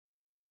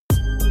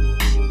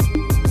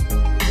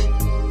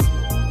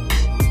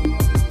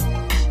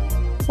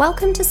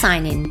Welcome to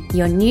Sign In,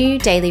 your new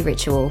daily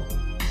ritual.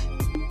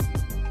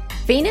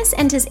 Venus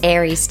enters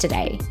Aries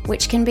today,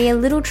 which can be a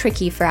little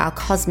tricky for our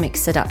cosmic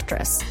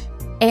seductress.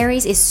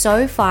 Aries is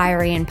so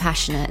fiery and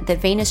passionate that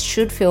Venus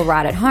should feel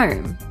right at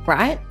home,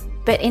 right?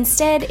 But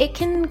instead, it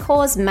can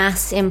cause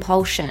mass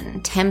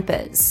impulsion,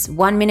 tempers.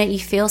 One minute you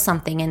feel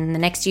something and the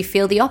next you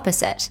feel the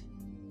opposite.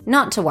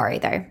 Not to worry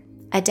though.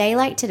 A day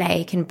like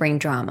today can bring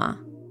drama.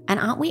 And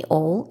aren't we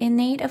all in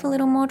need of a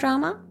little more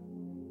drama?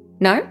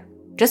 No?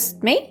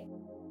 Just me?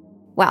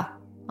 Well,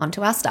 on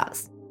to our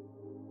stars.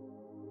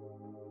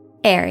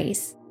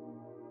 Aries.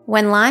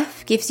 When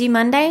life gives you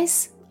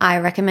Mondays, I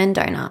recommend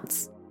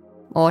donuts.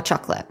 Or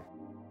chocolate.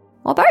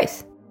 Or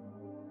both.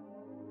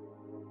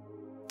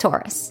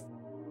 Taurus.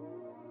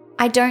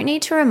 I don't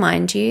need to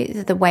remind you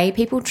that the way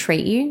people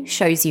treat you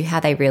shows you how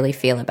they really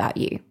feel about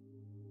you.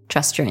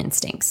 Trust your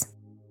instincts.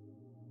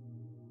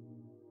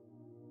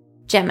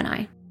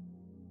 Gemini.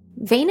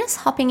 Venus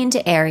hopping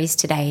into Aries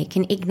today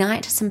can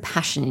ignite some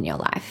passion in your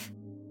life.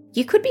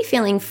 You could be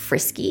feeling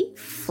frisky,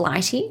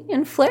 flighty,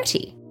 and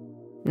flirty.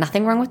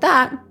 Nothing wrong with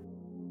that.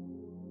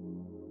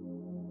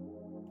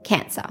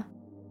 Cancer.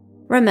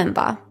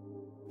 Remember,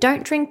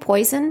 don't drink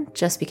poison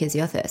just because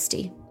you're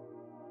thirsty.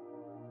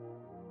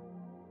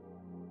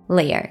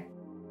 Leo.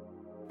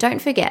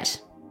 Don't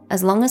forget,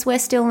 as long as we're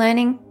still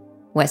learning,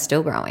 we're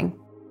still growing.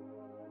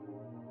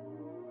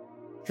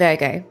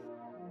 Virgo.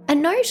 A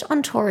note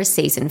on Taurus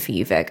season for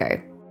you,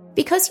 Virgo.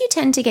 Because you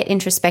tend to get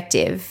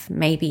introspective,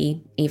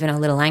 maybe even a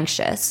little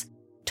anxious,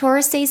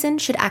 Taurus season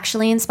should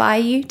actually inspire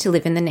you to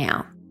live in the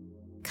now.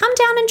 Come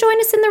down and join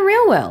us in the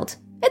real world.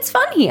 It's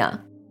fun here.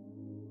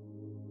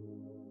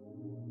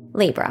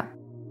 Libra.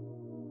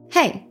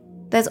 Hey,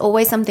 there's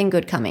always something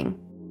good coming.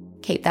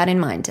 Keep that in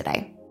mind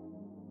today.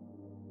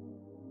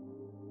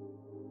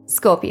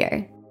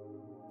 Scorpio.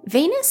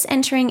 Venus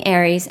entering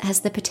Aries has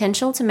the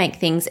potential to make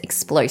things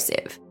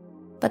explosive.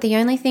 But the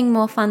only thing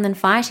more fun than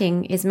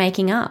fighting is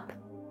making up.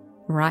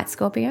 Right,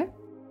 Scorpio?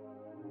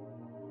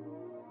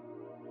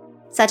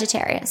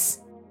 Sagittarius.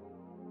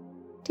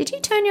 Did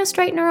you turn your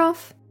straightener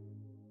off?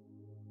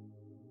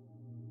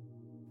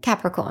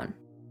 Capricorn.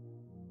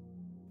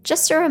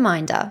 Just a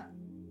reminder,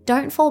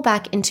 don't fall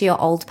back into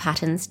your old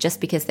patterns just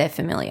because they're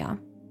familiar.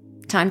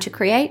 Time to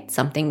create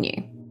something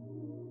new.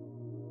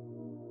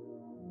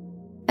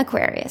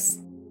 Aquarius.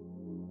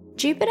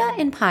 Jupiter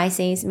in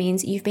Pisces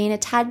means you've been a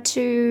tad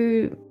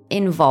too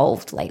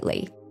involved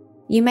lately.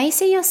 You may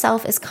see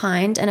yourself as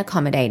kind and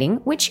accommodating,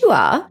 which you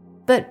are,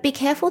 but be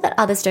careful that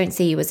others don't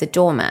see you as a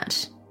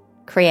doormat.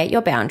 Create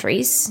your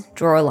boundaries,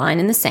 draw a line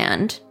in the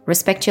sand,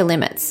 respect your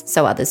limits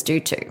so others do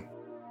too.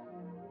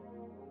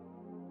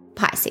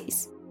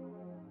 Pisces.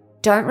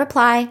 Don't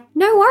reply,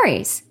 no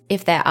worries,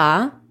 if there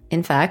are,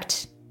 in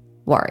fact,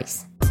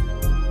 worries.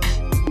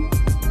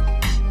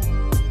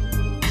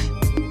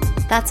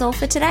 That's all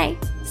for today.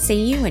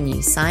 See you when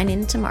you sign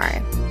in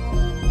tomorrow.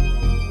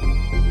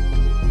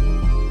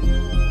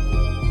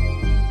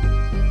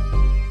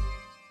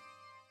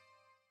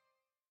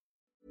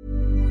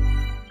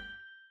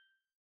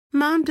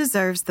 Mom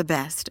deserves the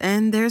best,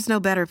 and there's no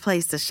better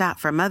place to shop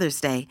for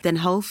Mother's Day than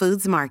Whole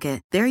Foods Market.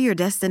 They're your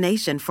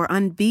destination for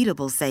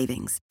unbeatable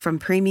savings, from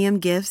premium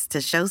gifts to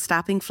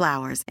show-stopping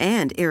flowers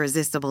and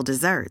irresistible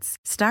desserts.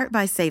 Start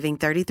by saving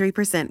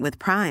 33% with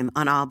Prime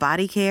on all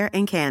body care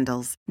and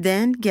candles.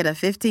 Then get a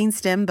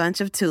 15-stem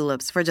bunch of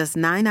tulips for just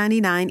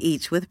 $9.99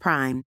 each with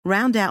Prime.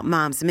 Round out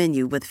Mom's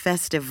menu with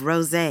festive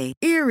rosé,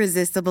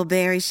 irresistible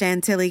berry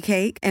chantilly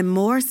cake, and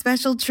more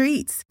special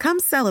treats. Come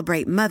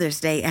celebrate Mother's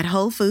Day at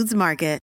Whole Foods Market.